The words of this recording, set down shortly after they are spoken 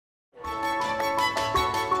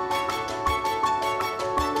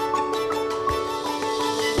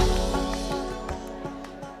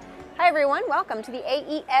welcome to the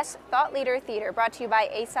AES Thought Leader Theater, brought to you by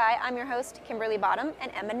ASI. I'm your host, Kimberly Bottom, and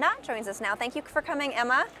Emma Nott joins us now. Thank you for coming,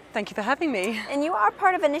 Emma. Thank you for having me. And you are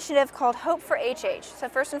part of an initiative called Hope for HH. So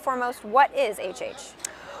first and foremost, what is HH?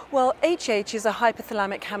 Well, HH is a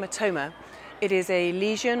hypothalamic hamartoma. It is a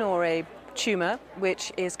lesion or a tumor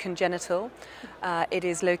which is congenital. It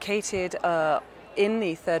is located in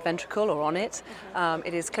the third ventricle or on it.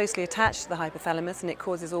 It is closely attached to the hypothalamus and it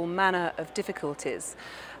causes all manner of difficulties,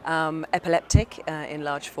 epileptic in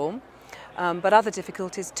large form, but other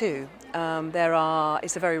difficulties too.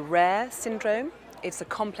 It's a very rare syndrome, it's a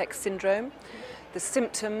complex syndrome. The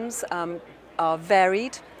symptoms are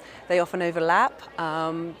varied, they often overlap.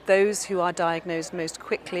 Those who are diagnosed most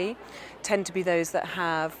quickly tend to be those that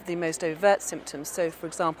have the most overt symptoms. So, for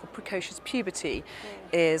example, precocious puberty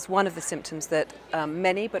is one of the symptoms that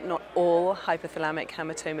many, but not all, hypothalamic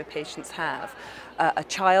hamartoma patients have. A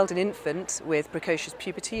child, an infant with precocious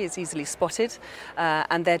puberty is easily spotted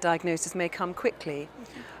and their diagnosis may come quickly.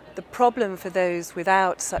 The problem for those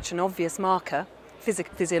without such an obvious marker,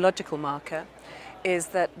 physiological marker, is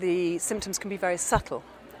that the symptoms can be very subtle.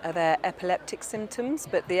 They're epileptic symptoms,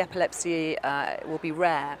 but the epilepsy will be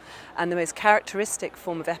rare. And the most characteristic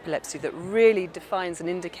form of epilepsy that really defines and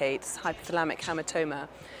indicates hypothalamic hamartoma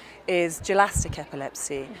is gelastic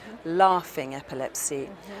epilepsy, laughing epilepsy.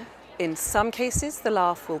 In some cases, the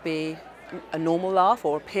laugh will be a normal laugh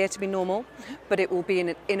or appear to be normal, but it will be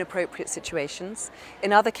in inappropriate situations.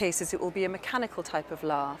 In other cases, it will be a mechanical type of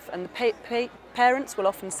laugh. And the parents will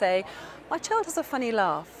often say, "My child has a funny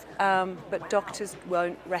laugh," but doctors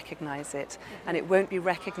won't recognize it, and it won't be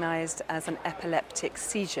recognized as an epileptic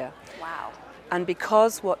seizure. Wow. And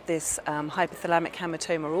because what this hypothalamic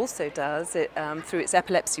hamartoma also does, through its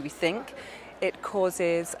epilepsy we think, it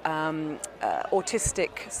causes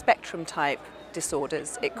autistic spectrum type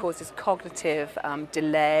disorders. It causes cognitive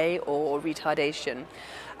delay or retardation.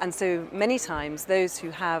 And so many times those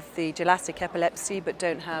who have the gelastic epilepsy but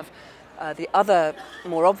don't have the other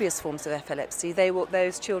more obvious forms of epilepsy,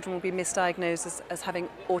 those children will be misdiagnosed as having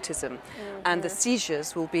autism. And the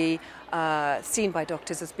seizures will be seen by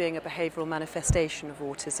doctors as being a behavioural manifestation of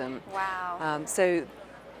autism. Wow. So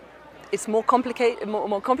it's more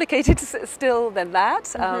complicated still than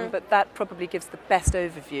that, but that probably gives the best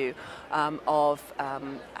overview of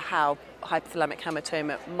how hypothalamic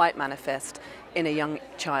hamartoma might manifest in a young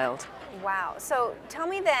child. Wow. So tell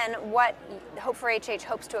me then what Hope for HH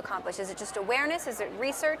hopes to accomplish. Is it just awareness? Is it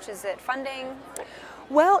research? Is it funding?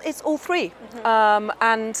 Well, it's all three,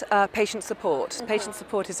 and patient support. Patient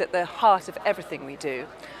support is at the heart of everything we do.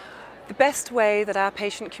 The best way that our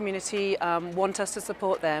patient community want us to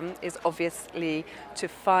support them is obviously to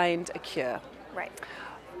find a cure. Right.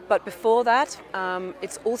 But before that,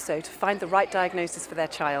 it's also to find the right diagnosis for their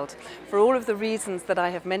child. For all of the reasons that I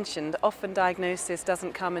have mentioned, often diagnosis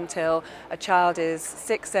doesn't come until a child is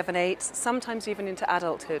 6, 7, 8, sometimes even into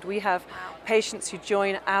adulthood. We have patients who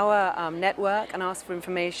join our network and ask for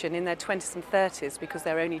information in their 20s and 30s because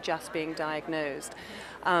they're only just being diagnosed.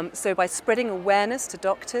 So by spreading awareness to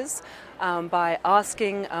doctors, by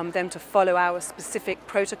asking them to follow our specific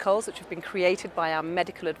protocols which have been created by our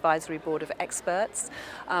medical advisory board of experts,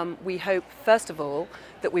 we hope first of all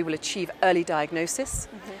that we will achieve early diagnosis,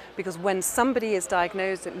 because when somebody is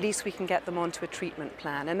diagnosed, at least we can get them onto a treatment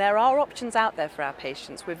plan. And there are options out there for our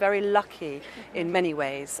patients. We're very lucky in many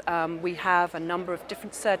ways. We have a number of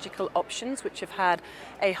different surgical options which have had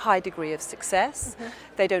a high degree of success.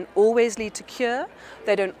 They don't always lead to cure,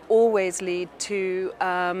 they don't always lead to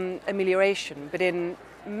amelioration, but in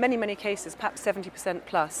many, many cases, perhaps 70%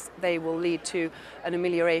 plus, they will lead to an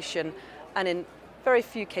amelioration, and in very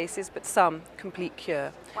few cases, but some, complete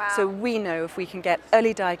cure. Wow. So we know if we can get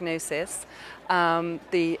early diagnosis,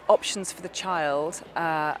 the options for the child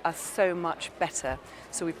are so much better.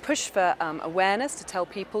 So we push for awareness to tell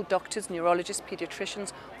people, doctors, neurologists,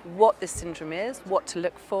 pediatricians, what this syndrome is, what to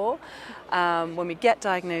look for. When we get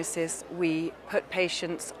diagnosis, we put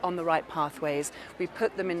patients on the right pathways. We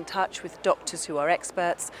put them in touch with doctors who are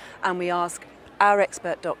experts, and we ask our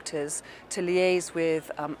expert doctors to liaise with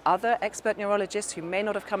other expert neurologists who may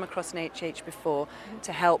not have come across an HH before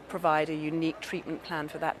to help provide a unique treatment plan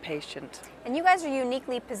for that patient. And you guys are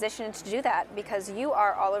uniquely positioned to do that because you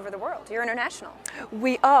are all over the world. You're international.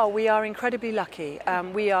 We are incredibly lucky.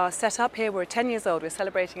 We are set up here, we're 10 years old, we're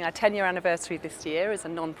celebrating our 10-year anniversary this year as a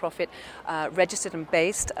non-profit registered and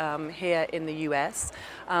based here in the US.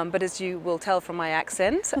 But as you will tell from my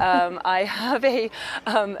accent, I have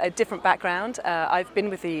a different background. I've been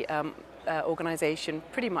with the organisation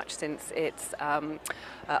pretty much since its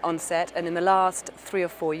onset, and in the last 3 or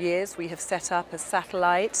 4 years we have set up a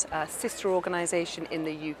satellite sister organisation in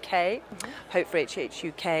the UK, Hope for HH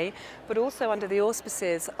UK, but also under the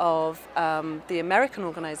auspices of the American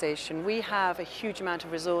organisation. We have a huge amount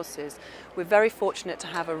of resources. We're very fortunate to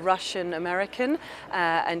have a Russian American,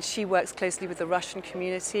 and she works closely with the Russian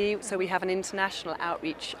community, so we have an international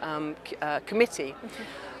outreach committee.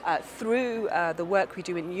 Through the work we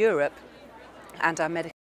do in Europe and our medical